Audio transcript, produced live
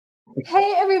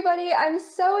Hey everybody, I'm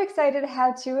so excited to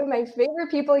have two of my favorite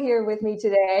people here with me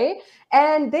today,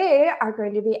 and they are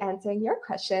going to be answering your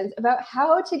questions about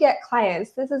how to get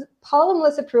clients. This is Paul and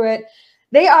Melissa Pruitt.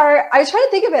 I was trying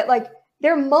to think of it like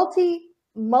they're multi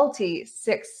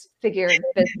six-figure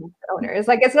business owners.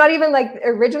 Like it's not even like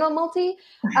original multi.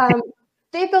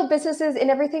 They build businesses in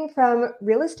everything from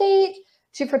real estate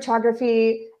to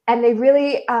photography, and they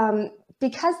really,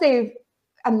 because they've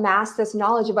amass this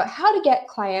knowledge about how to get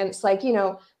clients, like,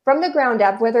 from the ground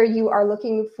up, whether you are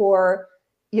looking for,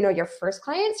 your first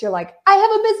clients, you're like, I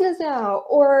have a business now,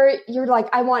 or you're like,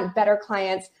 I want better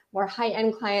clients, more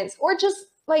high-end clients, or just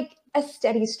like a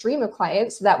steady stream of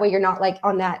clients. So that way you're not like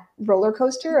on that roller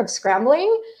coaster of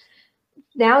scrambling.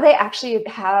 Now they actually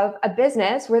have a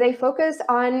business where they focus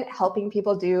on helping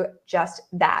people do just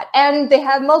that. And they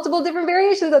have multiple different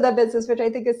variations of that business, which I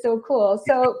think is so cool.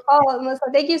 So Paul and Melissa,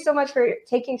 thank you so much for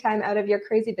taking time out of your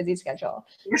crazy busy schedule.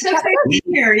 We're so excited to be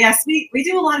here. Yes, we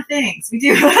do a lot of things. We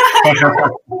do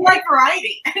we like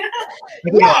variety. I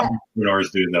think a lot of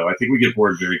entrepreneurs do, though. I think we get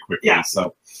bored very quickly. Yeah.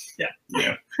 So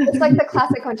yeah. It's like the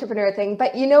classic entrepreneur thing.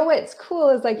 But you know what's cool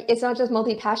is like, it's not just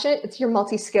multi-passionate, it's you're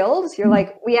multi-skilled. You're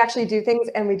like, we actually do things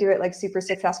and we do it like super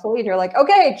successfully. And you're like,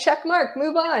 okay, check mark,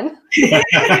 move on. I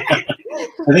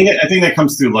think that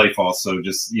comes through life also.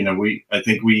 Just, I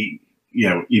think we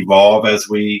evolve as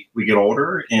we get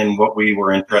older, and what we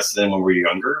were interested in when we were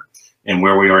younger and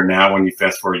where we are now when you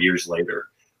fast forward years later.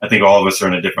 I think all of us are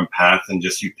in a different path, and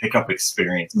just you pick up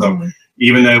experience. So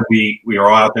even though we are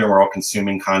all out there and we're all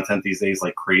consuming content these days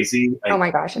like crazy. Oh my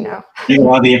gosh, I know. A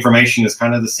lot of the information is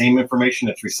kind of the same information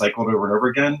that's recycled over and over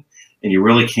again. And you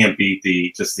really can't beat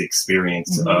the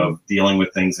experience of dealing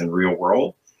with things in real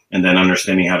world, and then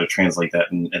understanding how to translate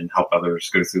that and help others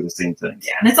go through the same thing.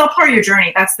 Yeah, and it's all part of your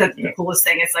journey. That's the coolest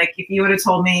thing. It's like, if you would have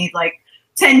told me like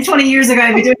 10, 20 years ago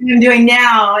I'd be doing what I'm doing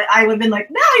now, I would have been like,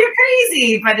 no, you're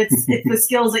crazy. But it's the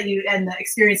skills that you and the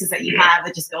experiences that you have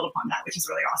that just build upon that, which is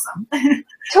really awesome.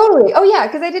 Totally. Oh yeah,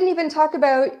 because I didn't even talk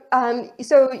about,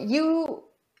 so you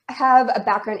have a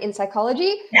background in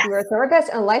psychology. Yes. You're a therapist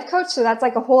and a life coach. So that's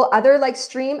like a whole other like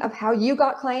stream of how you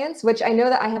got clients, which I know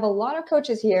that I have a lot of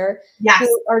coaches here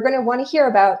who are going to want to hear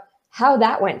about how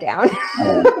that went down.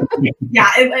 Yeah,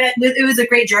 it was a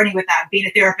great journey with that, being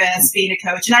a therapist, being a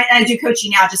coach. And I do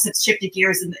coaching now, just have shifted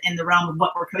gears in the realm of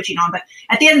what we're coaching on. But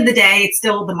at the end of the day, it's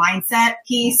still the mindset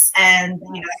piece and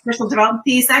personal development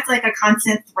piece. That's like a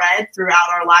constant thread throughout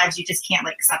our lives. You just can't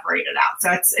like separate it out. So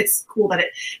it's cool that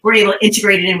we're able to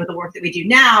integrate it in with the work that we do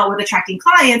now with attracting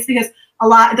clients, because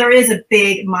there is a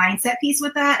big mindset piece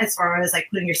with that, as far as like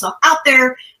putting yourself out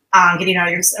there, getting out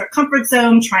of your comfort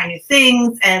zone, trying new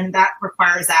things, and that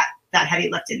requires that heavy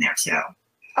lift in there too.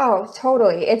 Oh,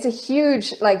 totally. It's a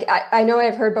huge, like, I know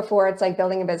I've heard before, it's like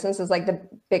building a business is like the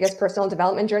biggest personal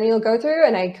development journey you'll go through,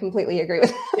 and I completely agree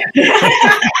with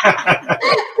that.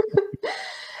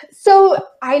 So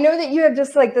I know that you have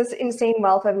just like this insane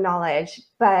wealth of knowledge,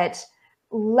 but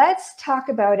let's talk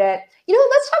about it.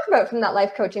 Let's talk about it from that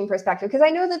life coaching perspective, because I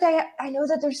know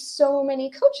that there's so many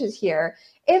coaches here.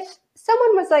 If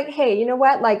someone was like, hey, you know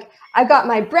what? Like, I got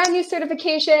my brand new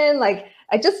certification. Like,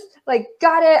 I just like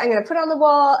got it. I'm going to put it on the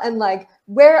wall. And like,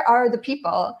 where are the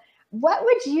people? What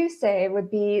would you say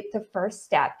would be the first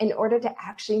step in order to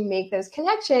actually make those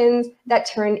connections that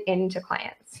turn into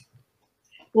clients?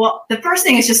 Well, the first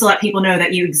thing is just to let people know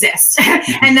that you exist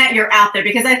and that you're out there,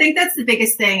 because I think that's the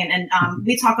biggest thing. And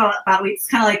we talk about, it's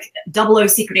kind of like 00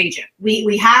 secret agent.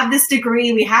 We have this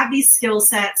degree, we have these skill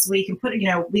sets, we can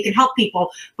we can help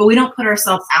people, but we don't put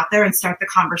ourselves out there and start the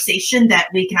conversation that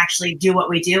we can actually do what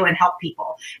we do and help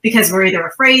people, because we're either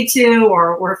afraid to,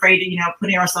 or we're afraid of,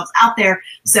 putting ourselves out there.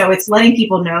 So it's letting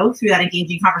people know through that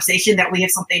engaging conversation that we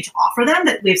have something to offer them,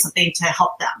 that we have something to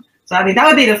help them. So I mean, that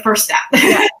would be the first step.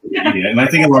 Yeah, and I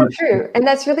think that's true, and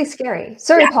that's really scary.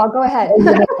 Sorry, Paul, go ahead.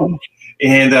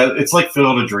 And it's like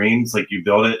Field of Dreams, like you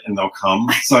build it and they'll come.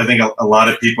 So I think a lot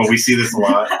of people, we see this a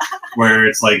lot, where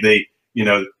it's like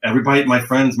everybody, my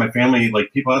friends, my family,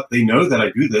 like people, they know that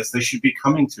I do this. They should be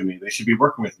coming to me. They should be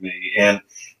working with me. And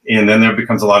then there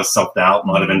becomes a lot of self-doubt, a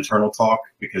lot of internal talk,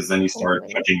 because then you start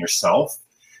judging yourself,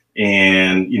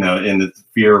 and and the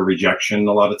fear of rejection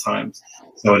a lot of times.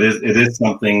 So it is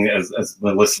something, as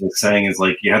Melissa was saying, is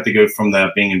like you have to go from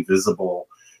that being invisible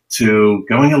to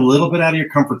going a little bit out of your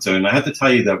comfort zone. I have to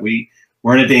tell you that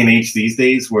we're in a day and age these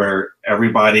days where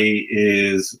everybody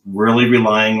is really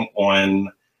relying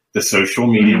on the social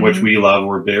media, which we love.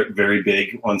 We're very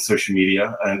big on social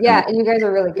media. And you guys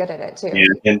are really good at it too.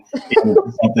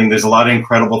 And there's a lot of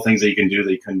incredible things that you can do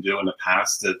that you couldn't do in the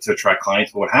past to attract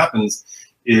clients. But what happens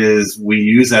is we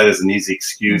use that as an easy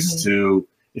excuse to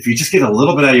if you just get a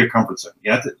little bit out of your comfort zone,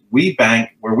 we bank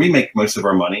where we make most of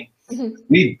our money.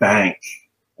 We bank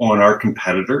on our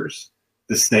competitors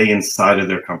to stay inside of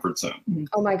their comfort zone.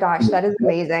 Oh my gosh, that is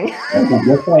amazing.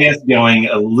 Just by us going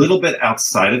a little bit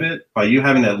outside of it, by you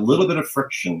having that little bit of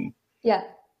friction,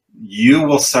 you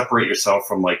will separate yourself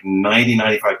from like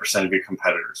 90-95% of your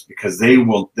competitors, because they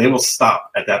will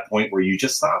stop at that point where you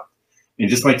just stopped. And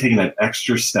just by taking that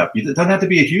extra step, it doesn't have to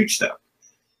be a huge step,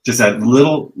 just that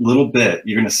little bit,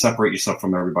 you're going to separate yourself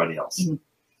from everybody else.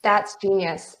 That's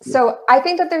genius. So I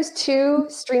think that there's two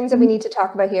streams that we need to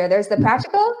talk about here. There's the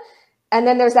practical, and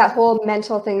then there's that whole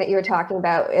mental thing that you were talking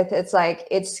about. It's like,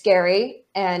 it's scary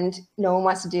and no one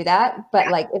wants to do that. But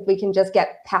like, if we can just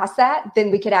get past that, then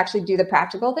we could actually do the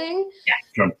practical thing. Yeah.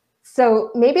 Sure.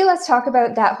 So maybe let's talk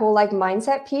about that whole like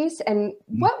mindset piece and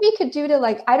what we could do to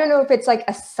like, I don't know if it's like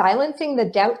a silencing the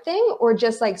doubt thing or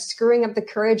just like screwing up the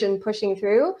courage and pushing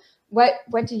through. What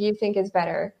do you think is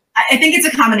better? I think it's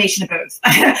a combination of both.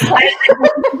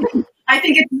 I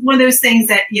think it's one of those things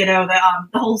that, you know,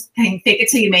 the whole thing, fake it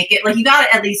till you make it. Like you have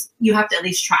to at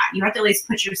least try. You have to at least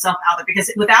put yourself out there,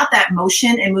 because without that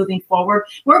motion and moving forward,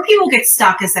 where people get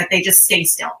stuck is that they just stay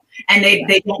still and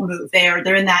they don't move. They're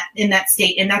in that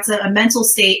state, and that's a mental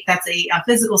state. That's a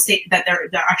physical state that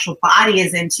their actual body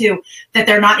is in too, that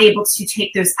they're not able to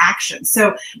take those actions.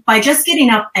 So by just getting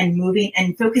up and moving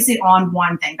and focusing on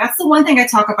one thing, that's the one thing I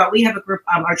talk about. We have a group,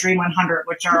 our Dream 100,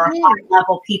 which are our high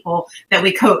level people that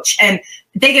we coach, and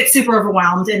they get super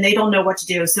overwhelmed and they don't know what to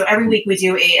do. So every week we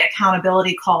do a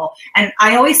accountability call. And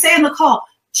I always say on the call,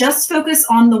 just focus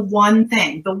on the one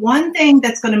thing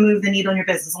that's going to move the needle in your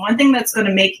business, the one thing that's going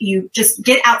to make you just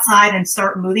get outside and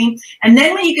start moving. And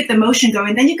then when you get the motion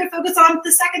going, then you can focus on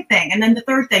the second thing and then the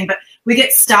third thing. But we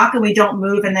get stuck and we don't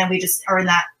move, and then we just are in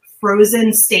that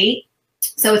frozen state.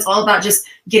 So it's all about just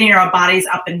getting our bodies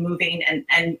up and moving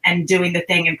and doing the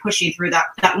thing and pushing through that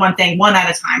one thing one at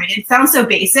a time. And it sounds so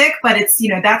basic, but it's, you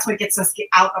know, that's what gets us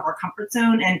out of our comfort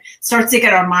zone and starts to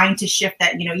get our mind to shift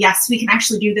that, you know, yes, we can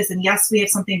actually do this. And yes, we have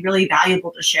something really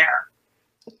valuable to share.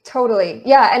 Totally.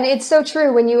 Yeah. And it's so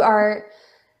true when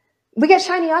we get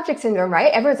shiny object syndrome,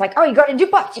 right? Everyone's like, oh, you got to do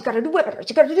butts, you got to do webinars,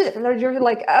 you got to do this. And you're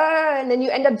like, and then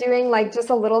you end up doing like just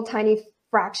a little tiny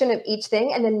fraction of each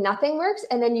thing, and then nothing works,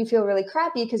 and then you feel really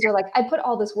crappy because you're like, I put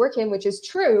all this work in, which is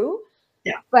true,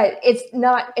 but it's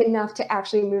not enough to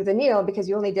actually move the needle because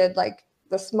you only did like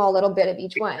the small little bit of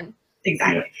each one.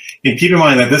 Exactly. And keep in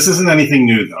mind that this isn't anything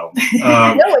new, though.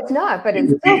 No, it's not, but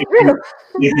it's still true.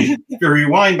 If you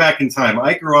rewind back in time,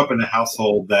 I grew up in a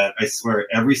household that I swear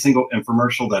every single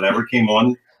infomercial that ever came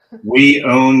on, we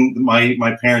owned,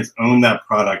 my parents owned that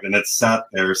product, and it sat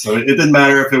there. So it didn't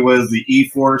matter if it was the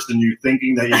E-Force and you're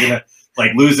thinking that you're gonna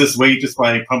like lose this weight just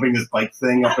by pumping this bike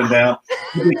thing up and down.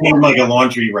 It became like a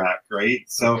laundry rack, right?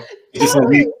 So it's just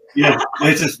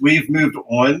like we've moved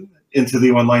on into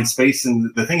the online space,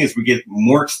 and the thing is, we get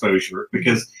more exposure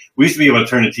because we used to be able to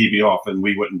turn the TV off and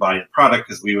we wouldn't buy a product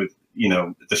because we would, you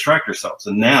know, distract ourselves.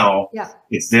 And now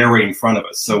it's there right in front of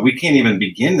us. So we can't even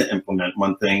begin to implement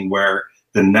one thing where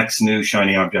the next new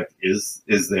shiny object is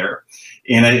there.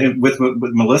 And with what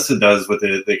Melissa does with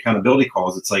the accountability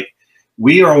calls, it's like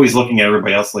we are always looking at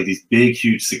everybody else like these big,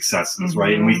 huge successes,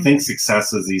 right? And we think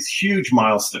success is these huge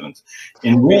milestones.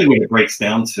 And really what it breaks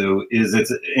down to is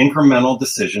it's incremental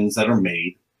decisions that are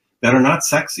made that are not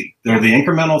sexy. They're the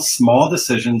incremental small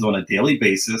decisions on a daily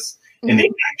basis and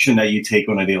the action that you take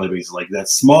on a daily basis, like that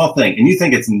small thing. And you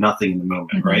think it's nothing in the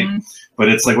moment, right? But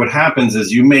it's like what happens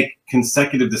is you make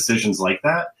consecutive decisions like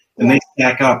that, and they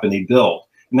stack up and they build.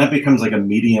 And that becomes like a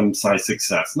medium-sized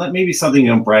success. And that may be something you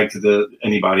don't brag to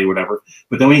anybody or whatever.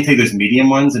 But then when you take those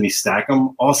medium ones and you stack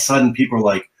them, all of a sudden people are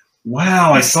like,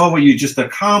 wow, I saw what you just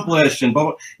accomplished. And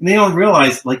they don't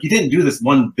realize, like, you didn't do this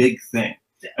one big thing.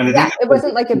 And it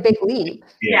wasn't like a big leap.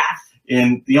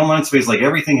 In the online space, like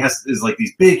everything is like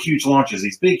these big, huge launches,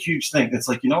 these big, huge things. It's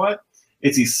like, you know what?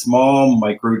 It's these small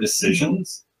micro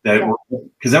decisions that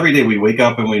because every day we wake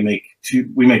up and we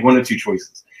make one or two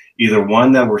choices. Either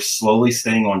one that we're slowly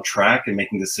staying on track and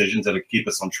making decisions that keep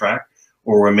us on track,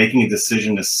 or we're making a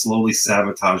decision to slowly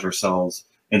sabotage ourselves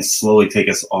and slowly take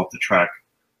us off the track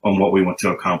on what we want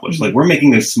to accomplish. Like we're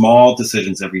making those small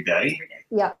decisions every day.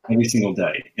 Every single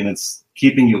day. And it's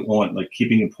keeping you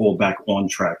pulled back on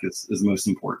track is most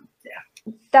important.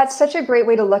 That's such a great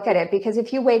way to look at it, because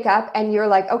if you wake up and you're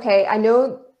like, okay, I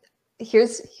know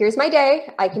here's my day,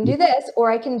 I can do this, or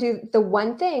I can do the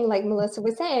one thing like Melissa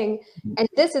was saying, and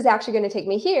this is actually going to take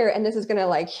me here, and this is going to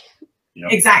like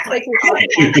exactly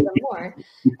more.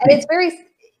 And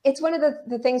it's one of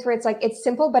the things where it's like, it's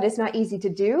simple, but it's not easy to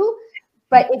do,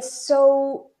 but it's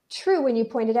so true when you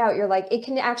pointed out, you're like, it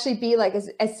can actually be like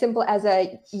as simple as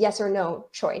a yes or no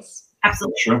choice.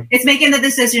 Absolutely. Sure. It's making the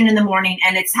decision in the morning,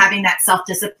 and it's having that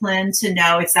self-discipline to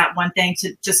know it's that one thing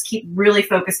to just keep really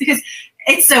focused, because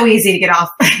it's so easy to get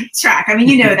off track. I mean,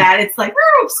 you know that it's like,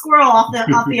 woo, squirrel off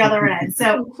the other end.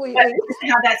 So just to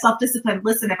have that self-discipline.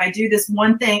 Listen, if I do this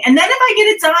one thing, and then if I get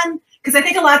it done, because I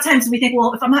think a lot of times we think,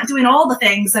 well, if I'm not doing all the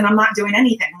things, then I'm not doing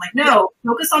anything. I'm like, no,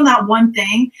 focus on that one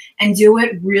thing and do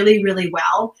it really, really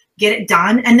well. Get it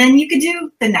done, and then you can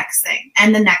do the next thing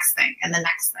and the next thing and the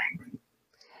next thing.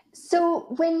 So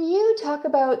when you talk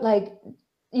about like,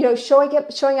 you know, showing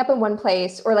up in one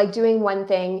place or like doing one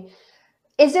thing,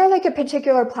 is there like a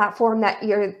particular platform that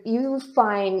you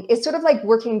find is sort of like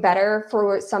working better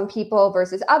for some people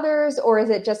versus others? Or is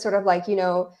it just sort of like, you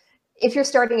know, if you're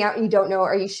starting out and you don't know,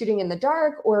 are you shooting in the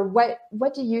dark, or what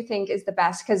do you think is the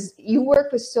best? Because you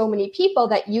work with so many people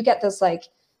that you get this like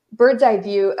bird's eye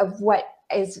view of what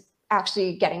is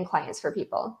actually getting clients for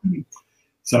people.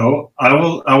 So I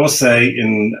will say,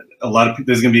 in a lot of people,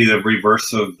 there's going to be the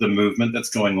reverse of the movement that's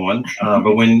going on.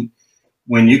 But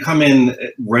when you come in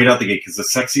right out the gate, because the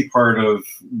sexy part of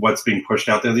what's being pushed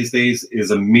out there these days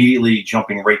is immediately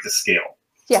jumping right to scale.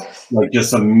 Yeah. Like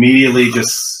just immediately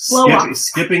just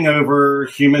skipping over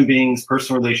human beings,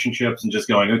 personal relationships, and just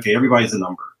going, okay, everybody's a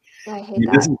number. I hate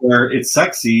that. This is where it's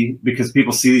sexy, because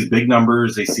people see these big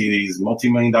numbers, they see these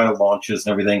multi-million-dollar launches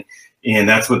and everything, and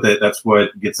that's what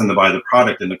gets them to buy the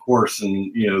product and the course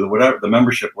and, you know, the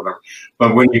membership, whatever.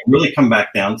 But when you really come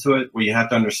back down to it, what you have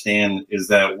to understand is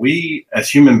that we, as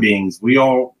human beings, we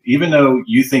all, even though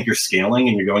you think you're scaling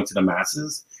and you're going to the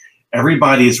masses,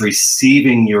 everybody is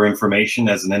receiving your information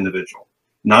as an individual,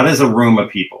 not as a room of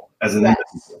people, as an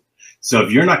individual. So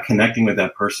if you're not connecting with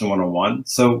that person one-on-one,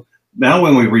 so now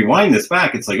when we rewind this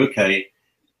back, it's like, okay,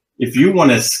 if you want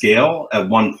to scale at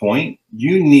one point,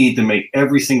 you need to make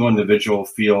every single individual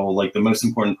feel like the most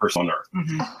important person on earth.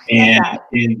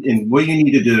 And what you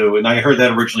need to do, and I heard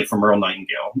that originally from Earl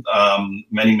Nightingale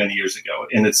many, many years ago,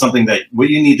 and it's something that what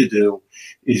you need to do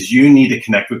is you need to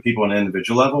connect with people on an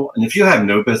individual level. And if you have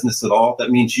no business at all, that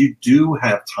means you do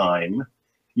have time.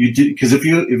 You do, because if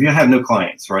you have no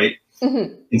clients, right?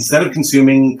 Instead of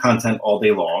consuming content all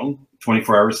day long,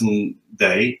 24 hours in a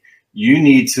day, you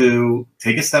need to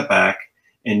take a step back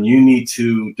and you need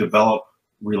to develop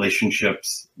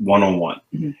relationships one-on-one.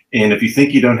 And if you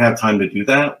think you don't have time to do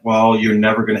that, well, you're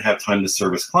never going to have time to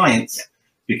service clients,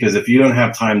 because if you don't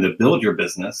have time to build your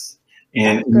business,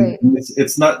 and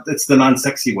it's the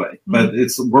non-sexy way, but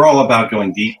we're all about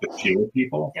going deep with fewer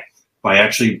people by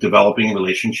actually developing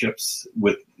relationships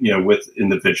with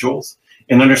individuals,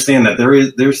 and understand that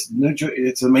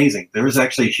it's amazing. There is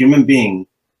actually a human being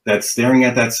that's staring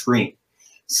at that screen.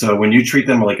 So when you treat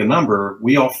them like a number,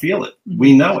 we all feel it.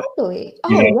 We know it. Totally.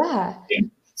 Oh, yeah.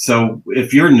 So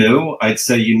if you're new, I'd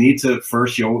say you need to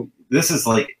first, this is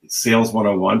like sales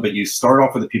 101, but you start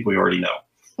off with the people you already know.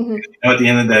 At the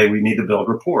end of the day, we need to build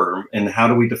rapport. And how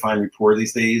do we define rapport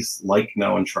these days? Like,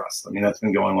 know, and trust. I mean, that's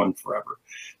been going on forever.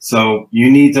 So you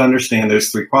need to understand those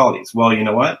three qualities. Well, you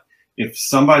know what? If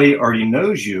somebody already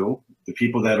knows you, the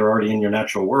people that are already in your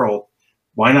natural world,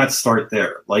 why not start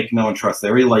there? Like, know, and trust. They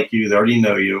already like you, they already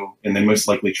know you, and they most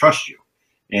likely trust you.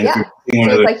 And so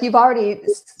it's like you've already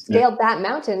scaled that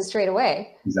mountain straight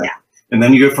away. Exactly. And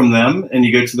then you go from them and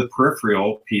you go to the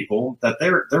peripheral people that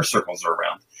their circles are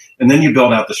around. And then you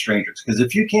build out the strangers. Because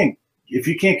if you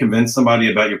can't convince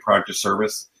somebody about your product or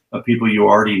service of people you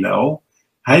already know,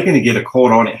 how are you going to get a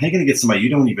cold audience? How are you going to get somebody you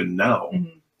don't even know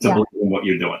to believe in what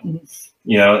you're doing?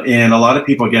 You know, and a lot of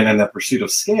people, again, in that pursuit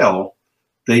of scale,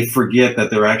 they forget that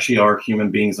there actually are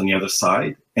human beings on the other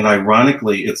side. And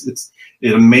ironically,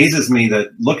 it amazes me that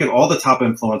look at all the top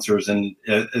influencers, and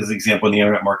as example, in the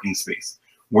internet marketing space,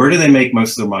 where do they make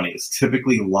most of their money? It's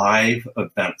typically live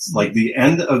events, like the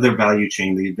end of their value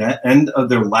chain, the end of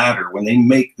their ladder, when they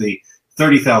make the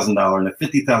 $30,000 and a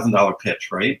 $50,000 pitch,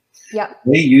 right? Yeah.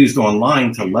 They used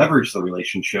online to leverage the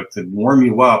relationship to warm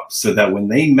you up so that when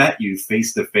they met you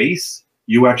face to face,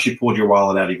 you actually pulled your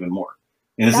wallet out even more.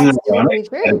 And isn't it ironic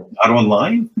that it's not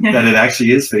online, that it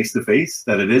actually is face to face,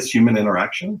 that it is human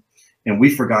interaction? And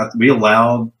we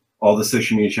allowed all the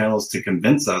social media channels to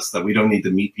convince us that we don't need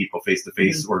to meet people face to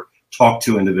face or talk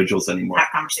to individuals anymore. Have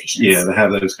conversations. Yeah, to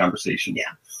have those conversations.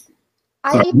 Yeah.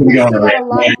 I appreciate that a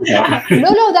lot.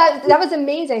 No, that was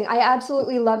amazing. I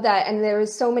absolutely love that. And there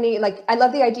was so many, like, I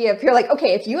love the idea of, you're like,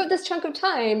 okay, if you have this chunk of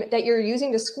time that you're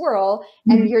using to squirrel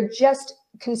and you're just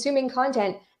consuming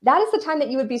content, that is the time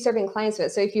that you would be serving clients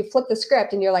with. So if you flip the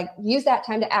script and you're like, use that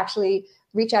time to actually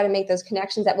reach out and make those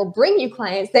connections that will bring you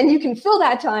clients, then you can fill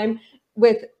that time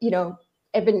with,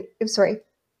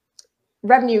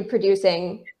 revenue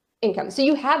producing income. So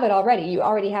you have it already. You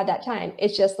already have that time.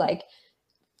 It's just like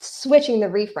switching the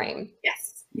reframe.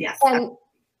 Yes. Yes. And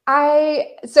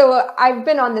I've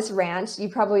been on this rant,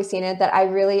 you've probably seen it, that I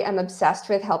really am obsessed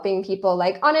with helping people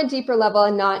like on a deeper level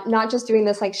and not just doing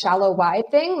this like shallow wide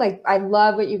thing. Like I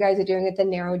love what you guys are doing with the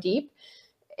narrow deep.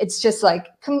 It's just like,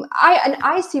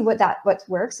 I see what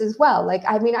works as well. Like,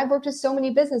 I mean, I've worked with so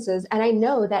many businesses and I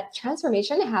know that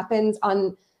transformation happens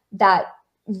on that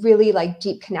really like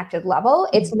deep connected level.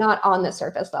 It's not on the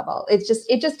surface level. It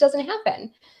just doesn't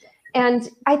happen. And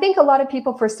I think a lot of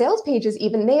people for sales pages,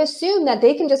 even they assume that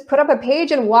they can just put up a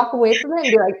page and walk away from it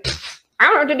and be like, I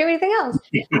don't have to do anything else.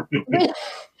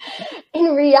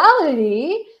 In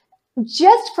reality,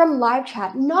 just from live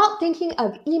chat, not thinking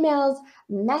of emails,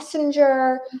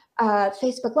 Messenger,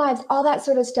 Facebook Lives, all that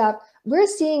sort of stuff, we're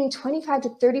seeing 25 to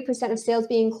 30% of sales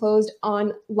being closed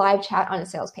on live chat on a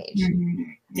sales page. Mm-hmm.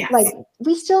 Yes. Like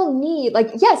we still need,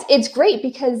 like, yes, it's great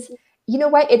because you know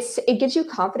what? It gives you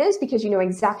confidence because you know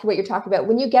exactly what you're talking about.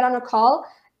 When you get on a call,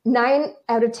 9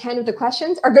 out of 10 of the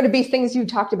questions are going to be things you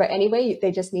talked about anyway.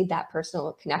 They just need that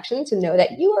personal connection to know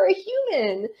that you are a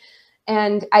human.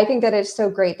 And I think that it's so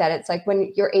great that it's like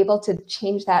when you're able to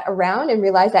change that around and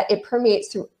realize that it permeates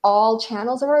through all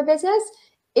channels of our business,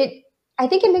 I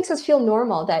think it makes us feel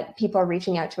normal that people are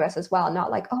reaching out to us as well.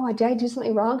 Not like, oh, did I do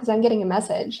something wrong? Because I'm getting a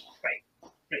message. Right.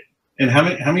 And how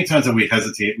many times have we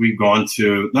hesitated? We've gone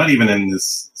to, not even in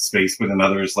this space, but in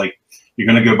others, like you're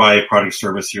going to go buy a product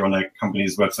service here on that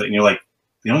company's website and you're like,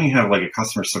 they only have like a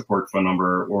customer support phone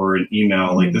number or an email.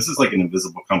 Mm-hmm. Like this is like an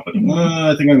invisible company. Mm-hmm.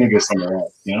 I think I'm going to go somewhere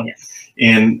else, you know? Yeah.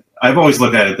 And I've always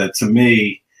looked at it that to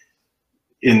me,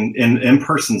 in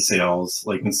in-person sales,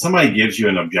 like when somebody gives you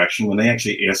an objection, when they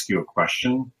actually ask you a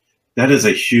question, that is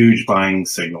a huge buying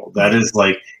signal. That is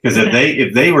like, because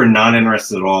if they were not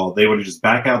interested at all, they would have just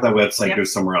back out that website, yep. Go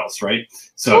somewhere else, right?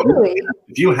 So totally.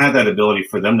 If you had that ability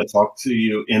for them to talk to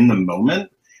you in the moment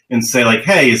and say like,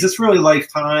 hey, is this really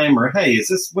lifetime? Or hey,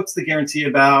 what's the guarantee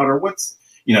about? Or what's,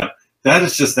 you know,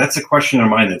 that's a question in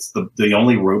mind. That's the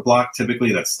only roadblock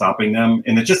typically that's stopping them.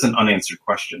 And it's just an unanswered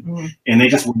question. Mm-hmm. And they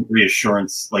just want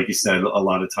reassurance, like you said, a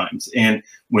lot of times. And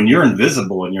when you're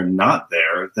invisible and you're not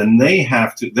there, then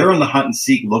they're on the hunt and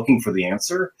seek looking for the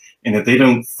answer. And if they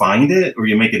don't find it or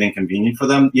you make it inconvenient for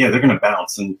them, yeah, they're going to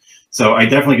bounce. And so I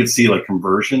definitely could see like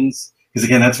conversions. Because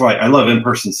again, that's why I love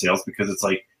in-person sales, because it's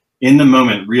like in the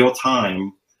moment, real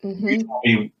time.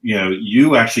 Mm-hmm.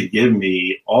 You actually give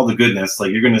me all the goodness. Like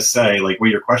you're going to say like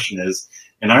what your question is,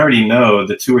 and I already know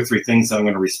the 2 or 3 things that I'm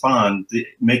going to respond to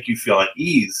make you feel at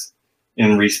ease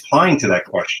in replying to that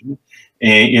question.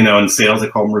 And in sales they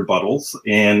call them rebuttals,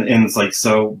 and it's like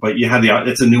so. But you have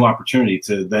it's a new opportunity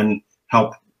to then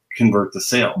help convert the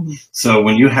sale. Mm-hmm. So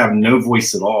when you have no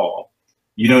voice at all,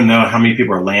 you don't know how many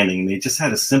people are landing. They just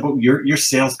had a simple your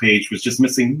sales page was just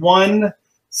missing one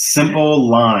simple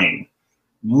line.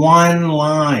 One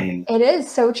line. It is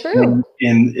so true.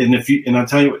 And I'll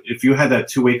tell you, if you had that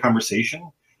 2-way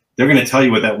conversation, they're going to tell you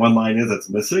what that one line is that's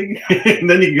missing, and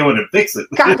then you can go in and fix it.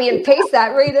 Copy and paste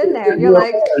that right in there. You're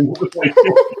like, and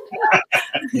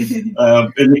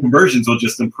the conversions will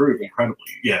just improve incredibly.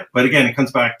 Yeah, but again, it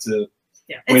comes back to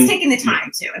it's taking the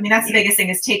time too. I mean, that's the biggest thing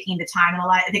is taking the time, and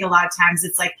I think a lot of times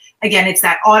it's like again, it's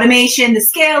that automation, the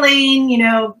scaling.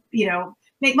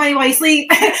 Make money while you sleep.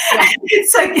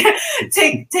 It's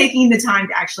like taking the time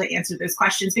to actually answer those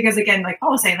questions, because again, like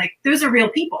Paul was saying, like those are real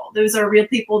people. Those are real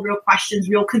people, real questions,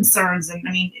 real concerns. And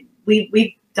I mean,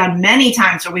 we've done many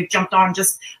times where we've jumped on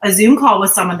just a Zoom call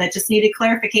with someone that just needed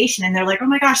clarification, and they're like, "Oh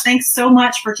my gosh, thanks so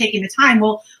much for taking the time."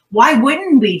 Well, why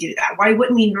wouldn't we do that? Why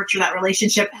wouldn't we nurture that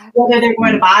relationship? Whether they're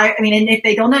going to buy, I mean, and if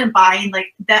they don't end up buying,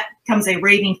 like that becomes a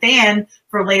raving fan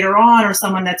for later on, or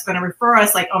someone that's going to refer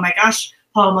us, like, "Oh my gosh,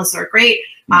 Paul and Melissa are great."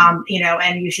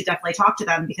 And you should definitely talk to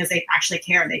them because they actually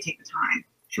care and they take the time.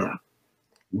 Sure.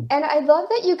 And I love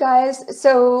that you guys,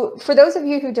 so for those of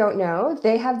you who don't know,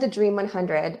 they have the Dream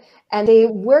 100 and they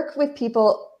work with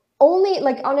people only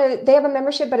like they have a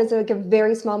membership, but it's like a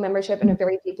very small membership and a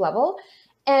very deep level.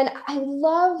 And I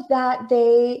love that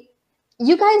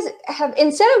you guys have,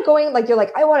 instead of going like, you're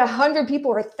like, I want 100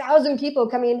 people or 1,000 people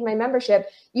coming into my membership,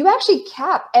 you actually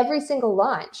cap every single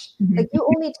launch. Mm-hmm. Like you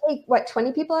only take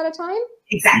 20 people at a time?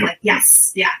 Exactly. Yep.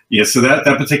 Yes. Yeah. Yeah. So that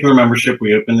particular membership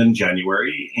we opened in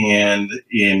January, and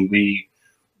we,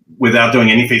 without doing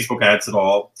any Facebook ads at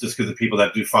all, just because the people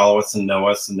that do follow us and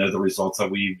know the results that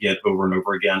we get over and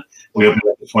over again, we opened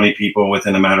up to 20 people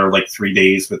within a matter of like 3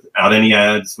 days without any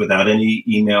ads, without any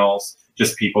emails,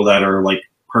 just people that are like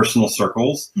personal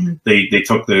circles. Mm-hmm. They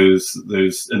took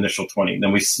those initial 20.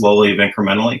 Then we slowly,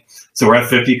 incrementally. So we're at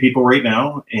 50 people right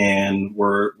now, and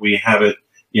we have it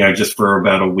just for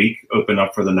about a week, open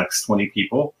up for the next 20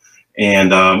 people.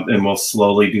 And we'll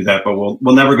slowly do that, but we'll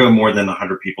never go more than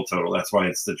 100 people total. That's why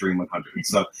it's the Dream 100.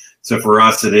 So for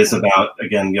us, it is about,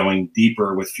 again, going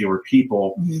deeper with fewer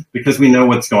people, because we know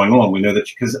what's going on. We know that,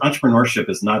 because entrepreneurship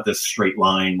is not this straight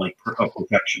line like of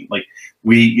perfection. Like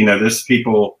there's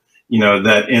people,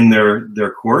 that in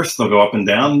their course they'll go up and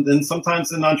down. Then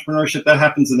sometimes in entrepreneurship that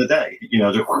happens in a day.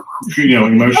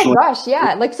 Emotionally. Oh gosh,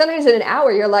 yeah. Like sometimes in an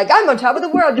hour you're like, I'm on top of the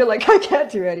world. You're like, I can't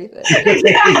do anything.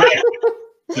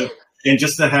 And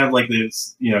just to have like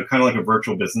this, kind of like a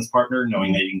virtual business partner,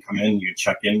 knowing that you can come in, you can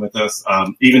check in with us.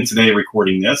 Even today,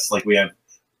 recording this, like we have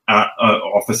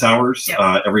office hours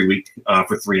every week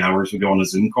for 3 hours. We go on a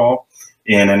Zoom call,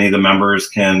 and any of the members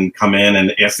can come in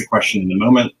and ask the question in the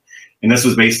moment. And this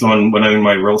was based on when I owned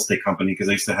my real estate company, because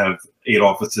I used to have 8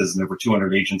 offices and over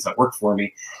 200 agents that worked for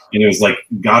me. And it was like,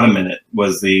 got a minute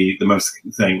was the most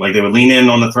thing. Like they would lean in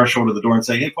on the threshold of the door and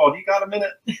say, hey, Paul, do you got a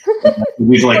minute?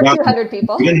 We were like, 200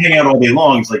 people. We didn't hang out all day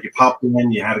long. It's like you popped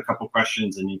in, you had a couple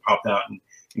questions, and you popped out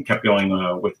and kept going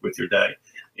with your day.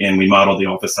 And we modeled the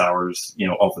office hours,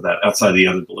 off of that, outside the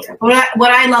other delivery.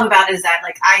 What I love about it is that,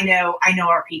 like, I know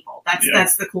our people.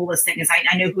 That's the coolest thing, is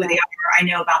I know who they are. I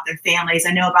know about their families.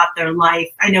 I know about their life.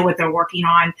 I know what they're working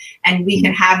on, and we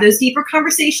can have those deeper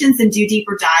conversations and do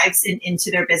deeper dives into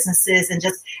their businesses,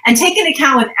 and take into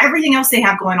account with everything else they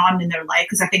have going on in their life.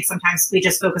 Because I think sometimes we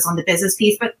just focus on the business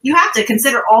piece, but you have to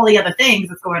consider all the other things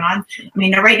that's going on. I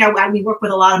mean, right now we work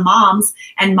with a lot of moms,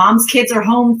 and moms' kids are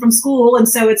home from school, and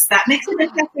so it's that makes an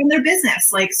impact in their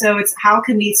business. Like, so it's how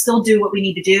can we still do what we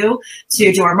need to do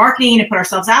our marketing and put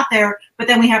ourselves out there, but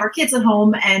then we have our kids at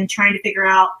home and trying to figure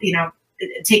out,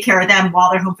 take care of them while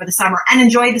they're home for the summer and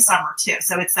enjoy the summer too.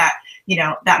 So it's that,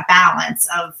 that balance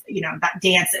of, that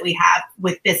dance that we have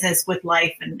with business, with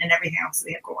life, and everything else that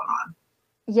we have going on.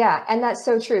 Yeah, and that's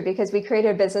so true, because we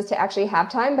created a business to actually have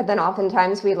time, but then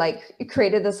oftentimes we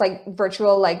created this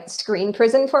virtual screen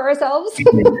prison for ourselves.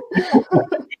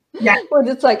 Yeah. We're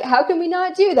just like, how can we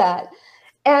not do that?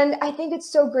 And I think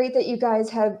it's so great that you guys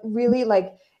have really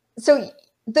so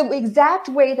the exact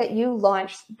way that you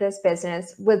launched this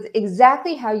business was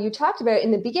exactly how you talked about it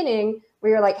in the beginning,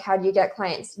 where you're like, how do you get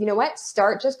clients? You know what?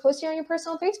 Start just posting on your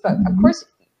personal Facebook. Of course,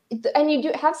 and you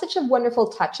do have such a wonderful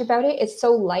touch about it. It's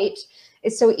so light.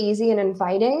 It's so easy and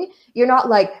inviting. You're not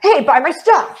like, hey, buy my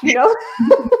stuff, No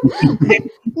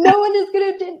one is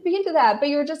going to be into that. But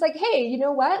you're just like, hey, you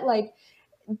know what?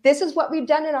 This is what we've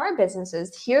done in our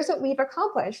businesses. Here's what we've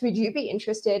accomplished. Would you be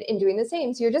interested in doing the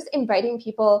same? So you're just inviting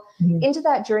people into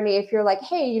that journey. If you're like,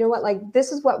 hey, you know what?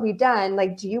 This is what we've done.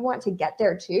 Do you want to get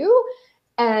there too?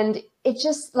 And it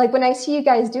just when I see you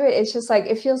guys do it, it's just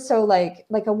it feels so like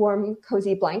a warm,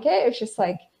 cozy blanket. It's just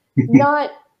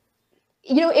not,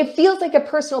 it feels like a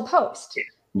personal post.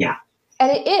 Yeah. And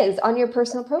it is on your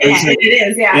personal profile. It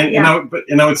is, yeah.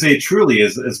 And I would say it truly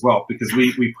is as well, because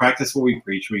we practice what we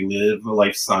preach. We live a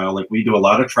lifestyle. We do a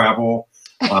lot of travel.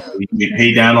 We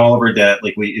pay down all of our debt.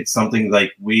 It's something what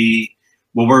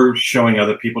we're showing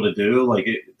other people to do.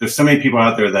 There's so many people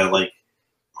out there that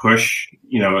push,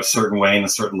 a certain way in a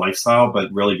certain lifestyle,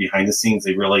 but really behind the scenes,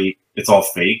 it's all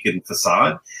fake and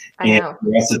facade. And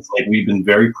for us, it's we've been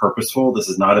very purposeful. This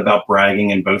is not about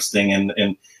bragging and boasting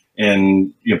and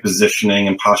positioning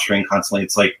and posturing constantly.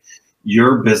 It's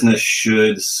your business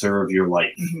should serve your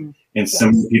life. And so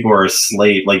many people are a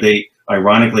slave.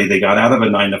 Ironically, they got out of a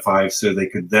 9-to-5 so they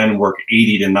could then work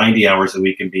 80 to 90 hours a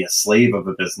week and be a slave of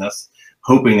a business,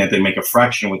 hoping that they make a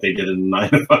fraction of what they did in the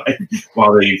 9-to-5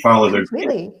 while they follow their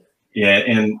really. Yeah,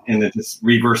 and it's just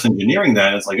reverse engineering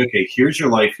that. It's okay, here's your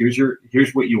life,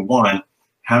 here's what you want.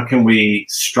 How can we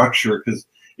structure? Because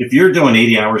if you're doing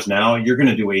 80 hours now, you're going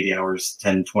to do 80 hours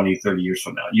 10, 20, 30 years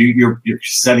from now. You're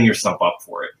setting yourself up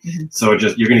for it. So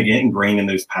you're going to get ingrained in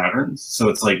those patterns. So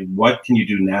it's what can you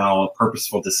do now?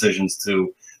 Purposeful decisions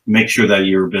to make sure that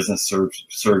your business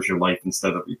serves your life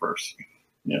instead of reverse.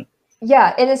 Yeah.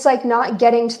 Yeah, and it's not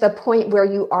getting to the point where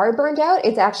you are burned out.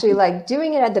 It's actually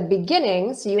doing it at the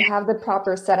beginning, so you have the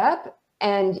proper setup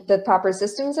and the proper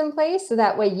systems in place, so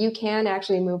that way you can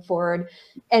actually move forward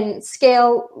and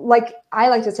scale. I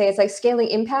like to say, it's scaling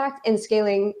impact and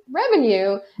scaling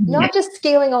revenue, not just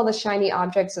scaling all the shiny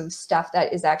objects of stuff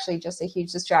that is actually just a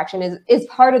huge distraction, is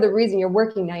part of the reason you're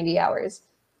working 90 hours.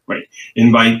 Right.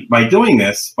 And by doing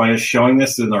this, by us showing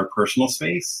this in our personal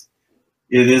space,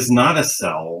 it is not a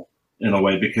sell in a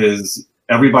way, because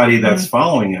everybody that's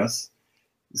following us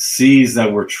sees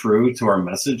that we're true to our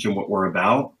message and what we're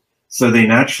about. So they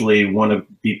naturally want to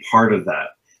be part of that.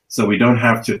 So we don't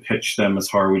have to pitch them as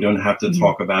hard. We don't have to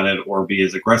talk about it or be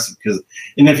as aggressive.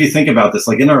 And if you think about this,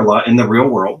 in the real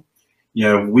world, You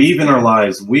know, we've in our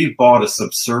lives, we've bought a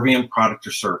subservient product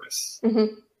or service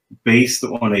based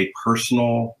on a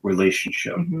personal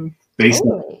relationship, based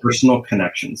on personal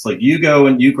connections. Like you go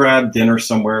and you grab dinner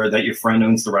somewhere that your friend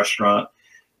owns the restaurant,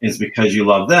 is because you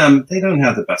love them. They don't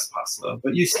have the best pasta,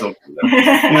 but you still do them. You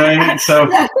know what I mean? So,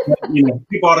 you know,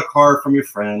 you bought a car from your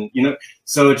friend, you know,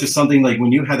 so it's just something like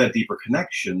when you have that deeper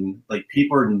connection, like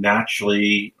people are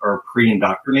naturally are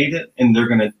pre-indoctrinated and they're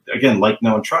going to, again, like,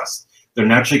 know, and trust. They're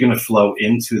naturally going to flow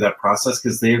into that process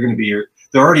because they're going to be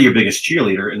they're already your biggest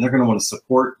cheerleader and they're going to want to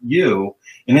support you.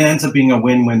 And it ends up being a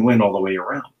win-win-win all the way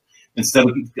around. Instead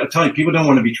of, I'm telling you, people don't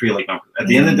want to be treated like numbers. At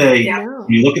the end of the day, when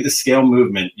you look at the scale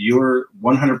movement, you're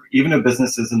 100, even though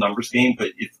business is a numbers game,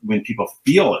 but when people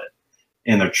feel it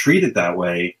and they're treated that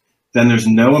way, then there's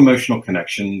no emotional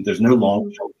connection. There's no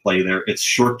long-term play there. It's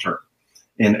short-term.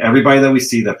 And everybody that we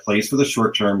see that plays for the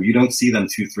short term, you don't see them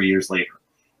 2-3 years later.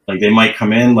 Like they might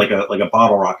come in like a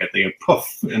bottle rocket, they go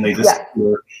poof, and they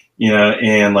disappear, you know,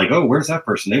 and like, oh, where's that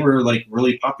person? They were like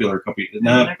really popular a couple years.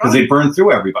 No, because they burned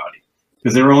through everybody.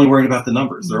 Because they were only worried about the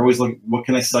numbers. They're always like, what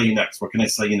can I sell you next? What can I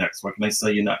sell you next? What can I sell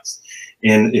you next?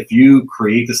 And if you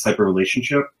create this type of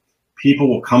relationship, people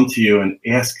will come to you and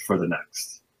ask for the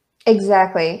next.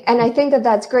 Exactly. And I think that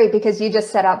that's great because you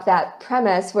just set up that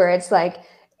premise where it's like,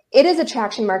 it is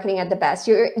attraction marketing at the best.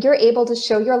 You're able to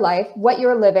show your life, what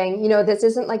you're living. You know, this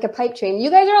isn't like a pipe dream.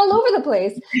 You guys are all over the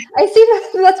place. I see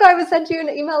that. That's why I was sent you an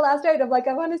email last night. I'm like,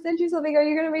 I want to send you something. Are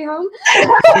you going to be home?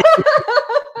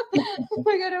 Oh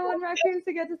my God, I want raccoons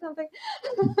to get to something.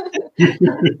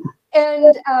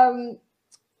 And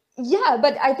yeah,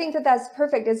 but I think that that's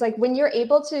perfect. It's like when you're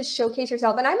able to showcase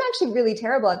yourself, and I'm actually really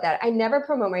terrible at that. I never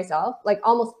promote myself, like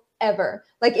almost ever.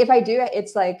 Like if I do,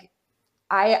 it's like,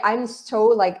 I'm so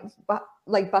like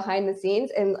behind the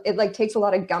scenes, and it like takes a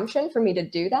lot of gumption for me to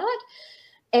do that.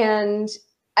 And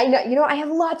I know, you know, I have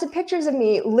lots of pictures of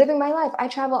me living my life. I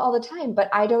travel all the time, but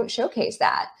I don't showcase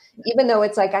that. Even though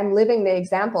it's like I'm living the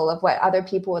example of what other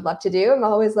people would love to do. I'm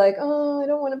always like, oh, I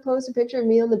don't want to post a picture of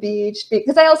me on the beach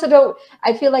because I also don't.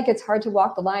 I feel like it's hard to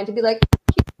walk the line to be like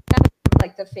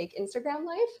the fake Instagram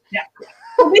life. Yeah.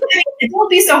 Don't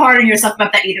be so hard on yourself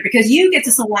about that either, because you get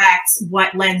to select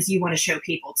what lens you want to show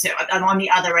people to on the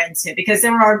other end too. Because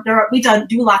we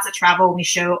do lots of travel and we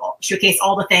showcase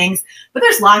all the things, but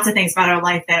there's lots of things about our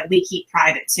life that we keep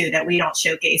private too that we don't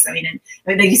showcase. I mean,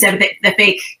 and like you said, the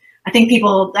fake. I think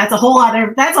people, that's a whole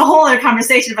other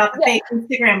conversation about the fake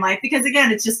Instagram life, because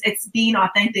again, it's being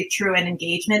authentic, true, and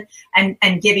engagement,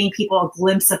 and giving people a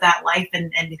glimpse of that life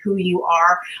and who you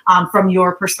are from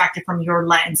your perspective, from your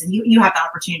lens, and you have the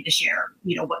opportunity to share,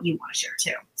 you know, what you want to share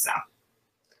too. So.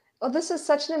 Well, this is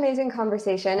such an amazing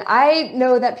conversation. I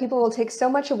know that people will take so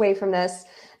much away from this.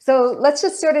 So let's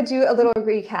just sort of do a little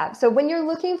recap. So when you're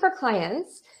looking for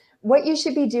clients, what you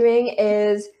should be doing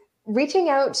is reaching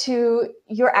out to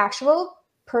your actual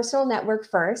personal network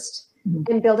first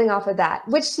and building off of that,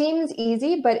 which seems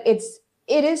easy, but it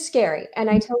is scary. And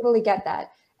I totally get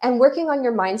that. And working on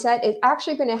your mindset is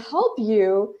actually going to help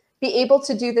you be able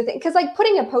to do the thing. Because like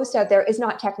putting a post out there is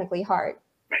not technically hard.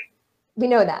 Right. We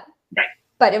know that. Right.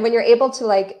 But when you're able to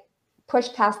like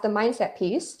push past the mindset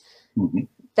piece,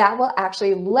 that will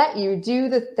actually let you do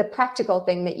the practical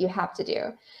thing that you have to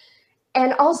do.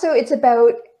 And also it's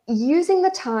about using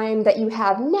the time that you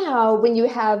have now when you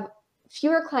have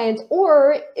fewer clients,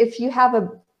 or if you have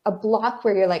a block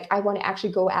where you're like, I want to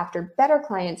actually go after better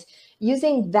clients,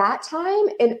 using that time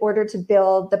in order to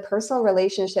build the personal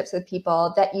relationships with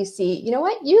people that you see, you know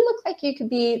what, you look like you could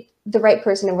be the right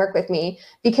person to work with me,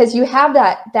 because you have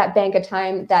that bank of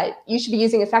time that you should be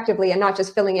using effectively and not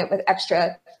just filling it with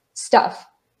extra stuff.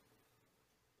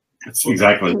 That's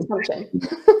exactly. It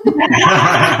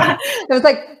was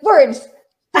like words.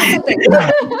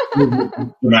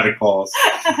 Dramatic pause.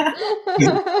 I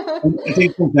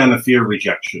think it comes down to fear of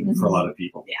rejection for a lot of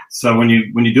people. Yeah. So when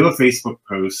you do a Facebook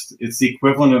post, it's the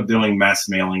equivalent of doing mass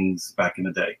mailings back in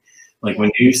the day. Like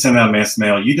when you send out mass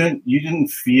mail, you didn't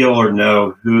feel or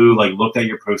know who like looked at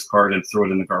your postcard and threw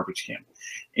it in the garbage can.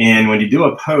 And when you do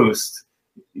a post,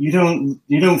 you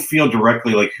don't feel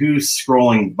directly like who's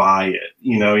scrolling by it.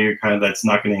 You know, you're kind of, that's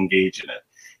not going to engage in it.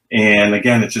 And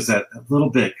again, it's just that a little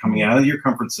bit coming out of your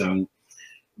comfort zone,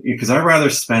 because I'd rather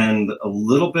spend a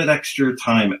little bit extra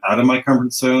time out of my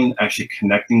comfort zone, actually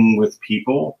connecting with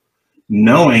people,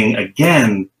 knowing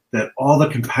again that all the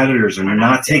competitors are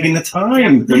not taking the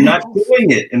time. They're not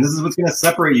doing it. And this is what's going to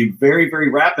separate you very, very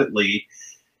rapidly.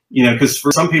 You know, because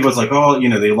for some people, it's like, oh, you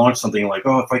know, they launch something like,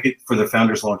 oh, if I get, for the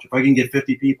founders launch, if I can get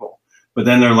 50 people, but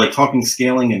then they're like talking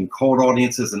scaling and cold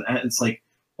audiences. And it's like,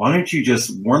 why don't you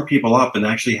just warm people up and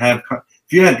actually have,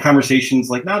 if you had conversations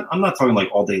like, I'm not talking like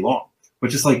all day long, but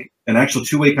just like an actual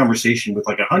two-way conversation with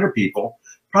like 100 people,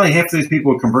 probably half of those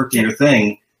people will convert to your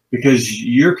thing because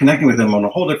you're connecting with them on a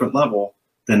whole different level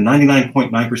than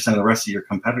 99.9% of the rest of your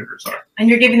competitors are. And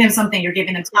you're giving them something, you're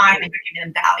giving them time, and you're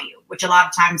giving them value, which a lot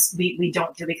of times we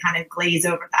don't do. We kind of glaze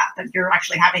over that, but you're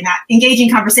actually having that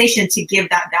engaging conversation to give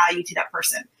that value to that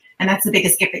person. And that's the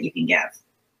biggest gift that you can give.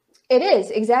 It is,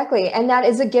 exactly. And that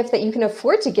is a gift that you can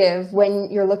afford to give when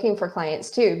you're looking for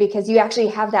clients too, because you actually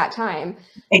have that time.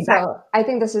 Exactly. So I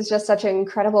think this is just such an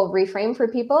incredible reframe for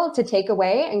people to take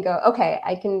away and go, okay,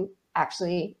 I can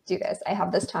actually do this. I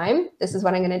have this time. This is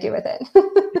what I'm going to do with it.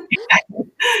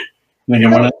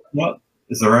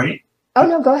 Is that right? Oh,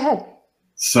 no, go ahead.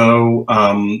 So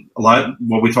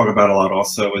what we talk about a lot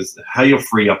also is how you'll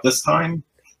free up this time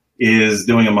is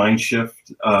doing a mind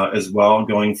shift as well,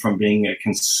 going from being a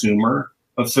consumer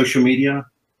of social media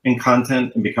and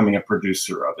content and becoming a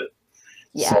producer of it.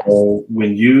 Yes. So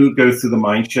when you go through the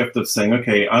mind shift of saying,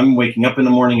 okay, I'm waking up in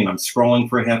the morning and I'm scrolling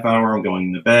for a half hour, I'm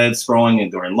going to bed scrolling, and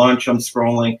during lunch I'm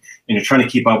scrolling, and you're trying to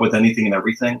keep up with anything and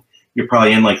everything, you're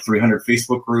probably in like 300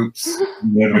 Facebook groups,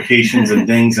 notifications and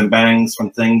dings and bangs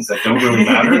from things that don't really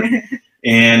matter.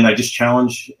 And I just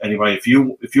challenge anybody, if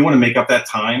you want to make up that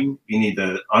time, you need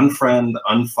to unfriend,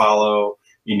 unfollow,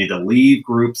 you need to leave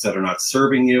groups that are not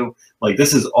serving you. Like,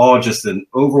 this is all just an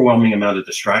overwhelming amount of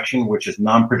distraction, which is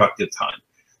non-productive time.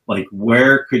 Like,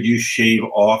 where could you shave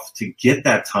off to get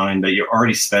that time that you're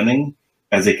already spending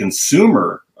as a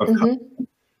consumer of content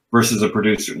versus a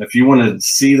producer? And if you want to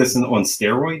see this on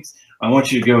steroids, I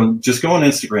want you to just go on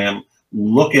Instagram,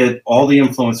 look at all the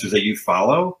influencers that you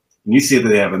follow, and you see that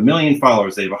they have 1 million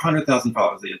followers, they have 100,000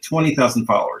 followers, they have 20,000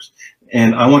 followers.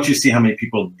 And I want you to see how many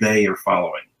people they are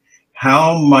following.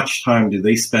 How much time do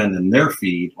they spend in their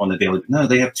feed on a daily? No,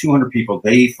 they have 200 people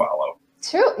they follow.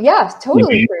 True. Yeah,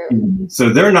 totally true. So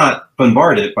they're not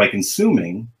bombarded by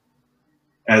consuming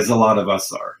as a lot of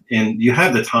us are. And you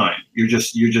have the time.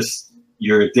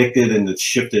 You're addicted, and it's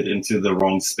shifted into the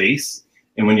wrong space.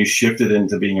 And when you shift it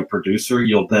into being a producer,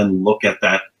 you'll then look at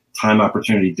that time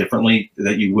opportunity differently,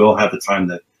 that you will have the time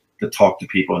to talk to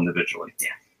people individually. Yeah.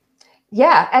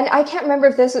 Yeah, and I can't remember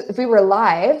if we were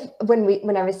live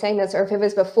when I was saying this, or if it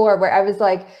was before, where I was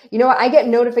like, you know what, I get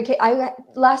last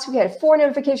week I had 4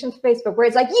 notifications from Facebook where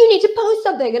it's like, you need to post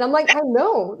something, and I'm like,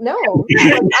 no,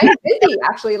 I'm busy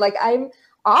actually. Like, I'm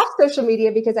off social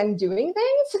media because I'm doing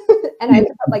things, and I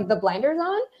put like the blinders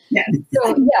on. Yes.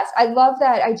 So yes, I love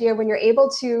that idea when you're able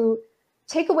to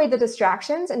take away the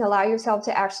distractions and allow yourself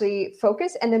to actually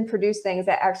focus and then produce things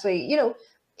that actually, you know,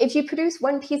 if you produce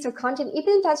one piece of content,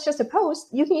 even if that's just a post,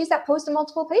 you can use that post in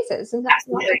multiple places, and that's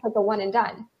not just like a one and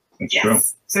done. That's true.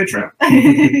 So true.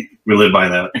 We live by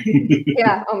that.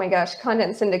 Yeah. Oh my gosh.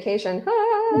 Content syndication.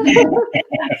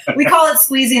 We call it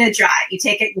squeezing it dry. You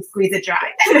take it, you squeeze it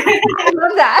dry. I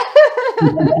love that.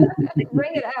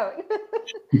 Bring it out.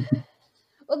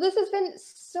 Well, this has been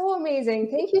so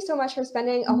amazing. Thank you so much for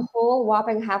spending a whole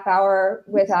whopping half hour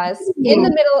with us in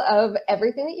the middle of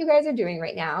everything that you guys are doing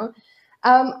right now.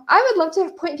 I would love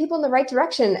to point people in the right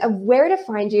direction of where to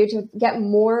find you to get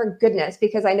more goodness,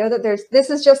 because I know that this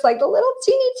is just like the little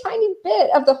teeny tiny bit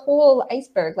of the whole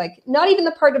iceberg, like not even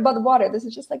the part above the water. This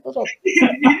is just like little.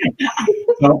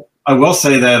 Well, I will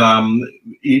say that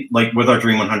like with our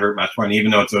Dream 100 Mastermind,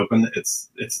 even though it's open, it's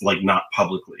like not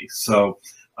publicly. So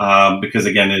because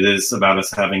again, it is about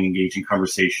us having engaging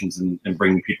conversations and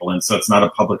bringing people in. So it's not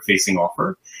a public facing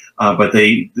offer. But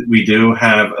we do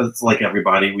have, it's like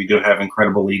everybody, we do have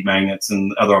incredible lead magnets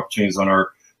and other opportunities on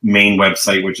our main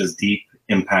website, which is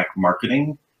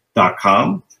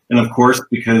deepimpactmarketing.com. And of course,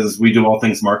 because we do all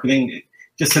things marketing,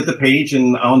 just hit the page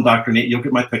and I'll indoctrinate. You'll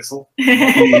get my pixel.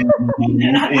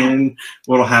 And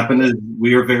what'll happen is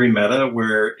we are very meta,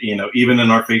 where, you know, even in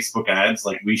our Facebook ads,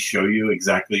 like we show you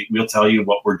exactly, we'll tell you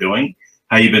what we're doing,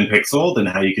 how you've been pixeled and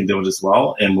how you can do it as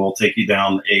well. And we'll take you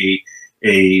down a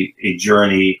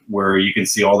journey where you can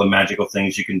see all the magical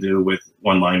things you can do with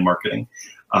online marketing.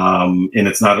 And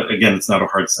it's not a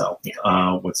hard sell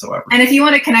whatsoever. And if you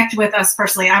want to connect with us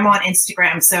personally, I'm on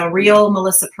Instagram. So Real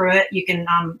Melissa Pruitt, you can,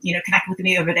 connect with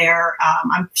me over there.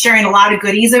 I'm sharing a lot of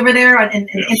goodies over there in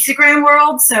Instagram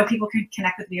world. So people can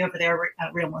connect with me over there,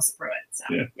 Real Melissa Pruitt. So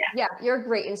yeah, you're a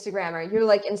great Instagrammer. You're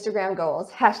like Instagram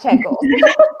goals, # goals.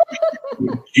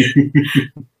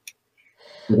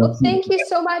 Well, thank you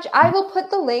so much. I will put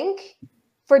the link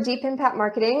for Deep Impact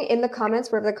Marketing in the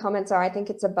comments, wherever the comments are. I think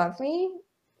it's above me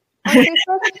on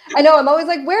Facebook. I know, I'm always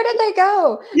like, where did they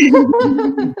go?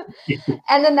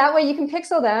 And then that way you can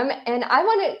pixel them. And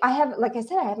like I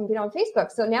said, I haven't been on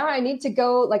Facebook. So now I need to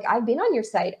go, like, I've been on your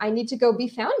site. I need to go be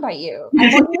found by you.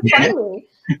 I want you to find me.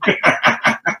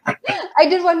 I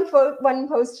did one post, one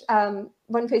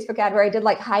Facebook ad where I did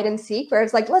like hide and seek, where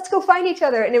it's like, let's go find each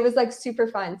other. And it was like super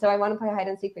fun. So I want to play hide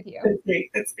and seek with you. That's great.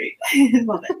 That's great. I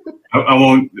love it. I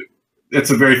won't.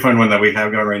 It's a very fun one that we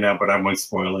have going right now, but I won't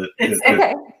spoil it.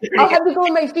 Okay. I'll have to go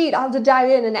on my feet. I'll have to dive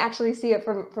in and actually see it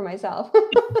for myself.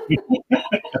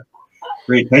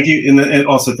 Great. Thank you. And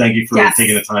also thank you for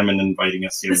taking the time and inviting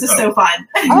us here. This is so fun.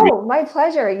 Oh, my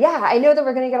pleasure. Yeah, I know that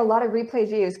we're going to get a lot of replay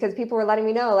views because people were letting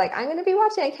me know, like, I'm going to be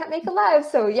watching. I can't make it live.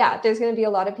 So yeah, there's going to be a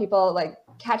lot of people like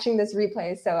catching this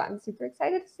replay. So I'm super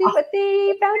excited to see what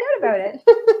they found out about it.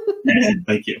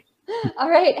 Thank you. All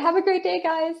right. Have a great day,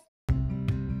 guys.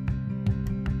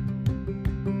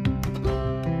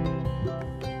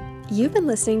 You've been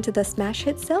listening to the Smash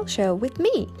Hit Sales Show with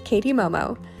me, Katie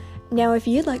Momo. Now, if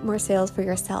you'd like more sales for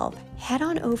yourself, head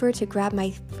on over to grab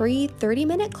my free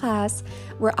 30-minute class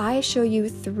where I show you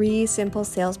 3 simple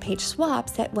sales page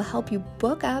swaps that will help you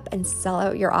book up and sell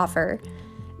out your offer.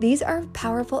 These are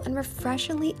powerful and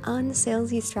refreshingly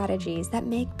unsalesy strategies that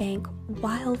make bank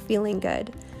while feeling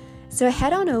good. So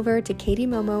head on over to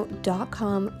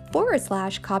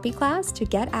katiemomo.com/copy class to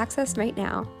get access right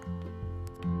now.